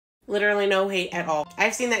Literally no hate at all.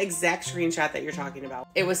 I've seen that exact screenshot that you're talking about.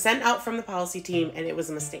 It was sent out from the policy team and it was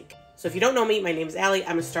a mistake. So if you don't know me, my name is Allie.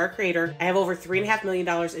 I'm a star creator. I have over $3.5 million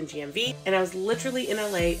in GMV. And I was literally in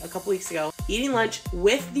LA a couple weeks ago eating lunch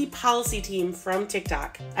with the policy team from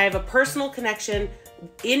TikTok. I have a personal connection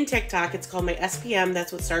in TikTok. It's called my SPM.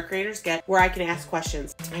 That's what star creators get, where I can ask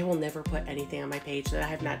questions. I will never put anything on my page that I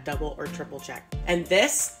have not double or triple checked. And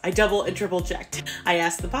this, I double and triple checked. I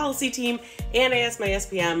asked the policy team and I asked my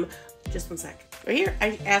SPM. Just one sec. Right here,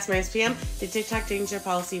 I asked my SPM, did TikTok change their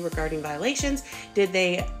policy regarding violations? Did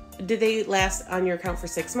they last on your account for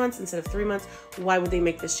 6 months instead of 3 months? Why would they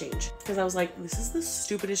make this change? Because I was like, this is the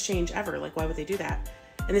stupidest change ever. Like, why would they do that?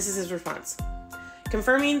 And this is his response.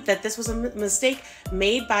 Confirming that this was a mistake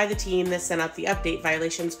made by the team that sent out the update.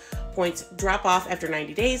 Violations points drop off after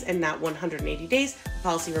 90 days and not 180 days. The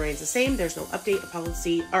policy remains the same. There's no update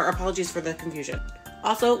policy or apologies for the confusion.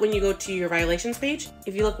 Also, when you go to your violations page,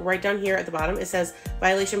 if you look right down here at the bottom, it says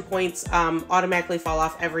violation points automatically fall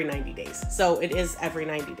off every 90 days. So it is every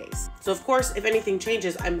 90 days. So of course, if anything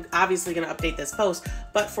changes, I'm obviously going to update this post.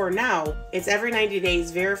 But for now, it's every 90 days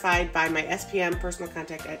verified by my SPM personal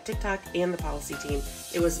contact at TikTok and the policy team.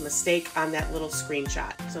 It was a mistake on that little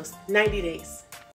screenshot. So it's 90 days.